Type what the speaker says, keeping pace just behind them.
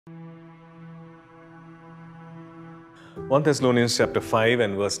1 Thessalonians chapter 5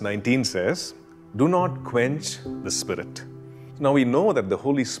 and verse 19 says, "Do not quench the Spirit." Now we know that the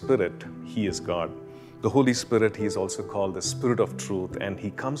Holy Spirit, He is God. The Holy Spirit, He is also called the Spirit of Truth, and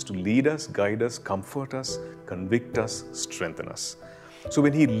He comes to lead us, guide us, comfort us, convict us, strengthen us. So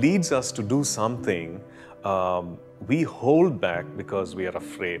when He leads us to do something, we hold back because we are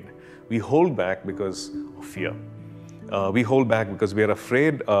afraid. We hold back because of fear. We hold back because we are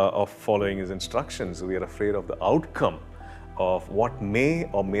afraid of following His instructions. We are afraid of the outcome of what may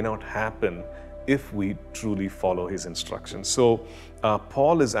or may not happen if we truly follow His instructions. So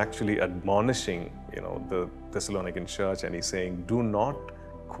Paul is actually admonishing, the Thessalonican church, and he's saying, do not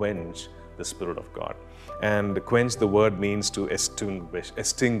quench the Spirit of God. And quench, the word means to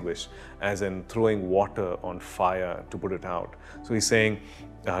extinguish, as in throwing water on fire to put it out. So he's saying,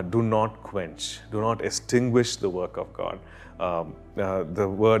 do not quench, do not extinguish the work of God. The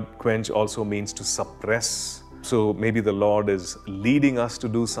word quench also means to suppress. So maybe the Lord is leading us to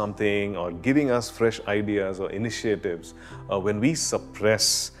do something or giving us fresh ideas or initiatives. When we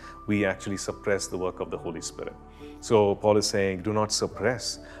suppress, we actually suppress the work of the Holy Spirit. So Paul is saying, do not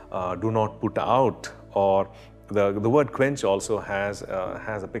suppress, do not put out, or the word quench also has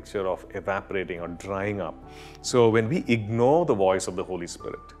a picture of evaporating or drying up. So when we ignore the voice of the Holy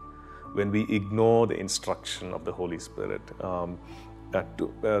Spirit, when we ignore the instruction of the Holy Spirit,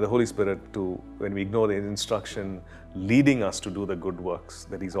 when we ignore the instruction leading us to do the good works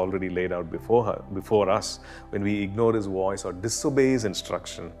that He's already laid out before us, when we ignore His voice or disobey His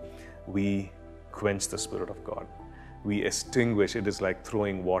instruction, we quench the Spirit of God. We extinguish. It is like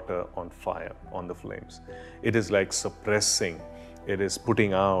throwing water on fire, on the flames. It is like suppressing. It is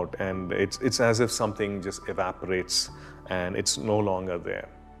putting out, and it's as if something just evaporates and it's no longer there.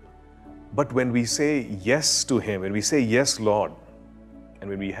 But when we say yes to Him, when we say yes, Lord, and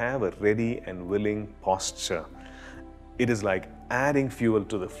when we have a ready and willing posture, it is like adding fuel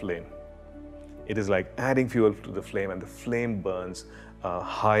to the flame. It is like adding fuel to the flame, and the flame burns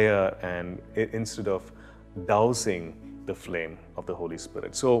higher, and instead of dousing the flame of the Holy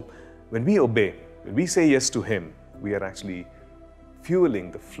Spirit. So when we obey, when we say yes to Him, we are actually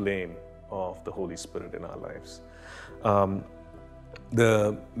fueling the flame of the Holy Spirit in our lives.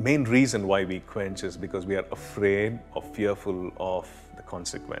 The main reason why we quench is because we are afraid or fearful of the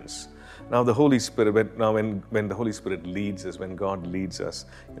consequence. Now the Holy Spirit, when the Holy Spirit leads us, when God leads us,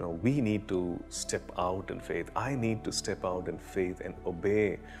 we need to step out in faith. I need to step out in faith and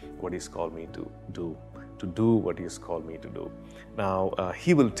obey what He's called me to do what He has called me to do. Now,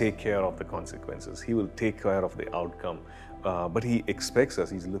 He will take care of the consequences. He will take care of the outcome. But He expects us,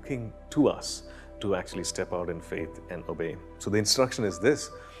 He's looking to us to actually step out in faith and obey. So the instruction is this,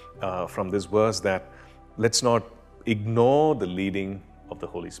 from this verse, that let's not ignore the leading of the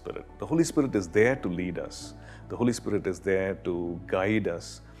Holy Spirit. The Holy Spirit is there to lead us. The Holy Spirit is there to guide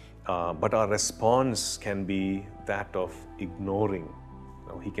us. But our response can be that of ignoring.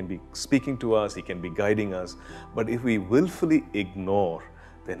 He can be speaking to us, He can be guiding us, but if we willfully ignore,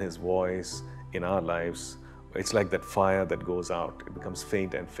 then His voice in our lives, it's like that fire that goes out. It becomes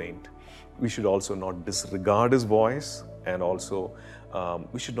faint and faint. We should also not disregard His voice, and also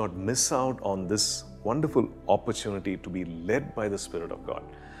we should not miss out on this wonderful opportunity to be led by the Spirit of God,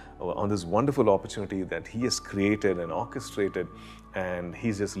 on this wonderful opportunity that He has created and orchestrated, and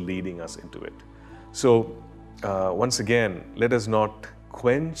He's just leading us into it. So once again, let us not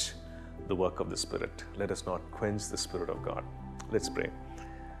quench the work of the Spirit. Let us not quench the Spirit of God. Let's pray.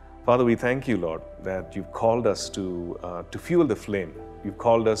 Father, we thank You, Lord, that You've called us to fuel the flame. You've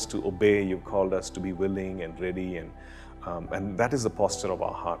called us to obey. You've called us to be willing and ready, and that is the posture of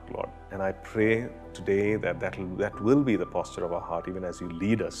our heart, Lord. And I pray today that will be the posture of our heart, even as You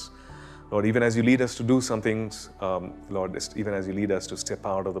lead us. Lord, even as You lead us to do some things, Lord, even as You lead us to step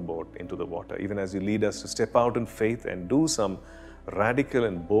out of the boat into the water, even as You lead us to step out in faith and do some radical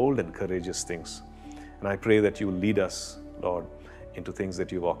and bold and courageous things. And I pray that You will lead us, Lord, into things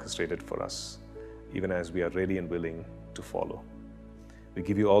that You've orchestrated for us, even as we are ready and willing to follow. We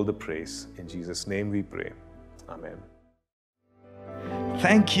give You all the praise. In Jesus' name we pray. Amen.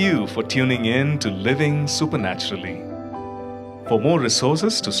 Thank you for tuning in to Living Supernaturally. For more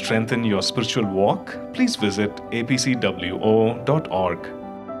resources to strengthen your spiritual walk, please visit apcwo.org.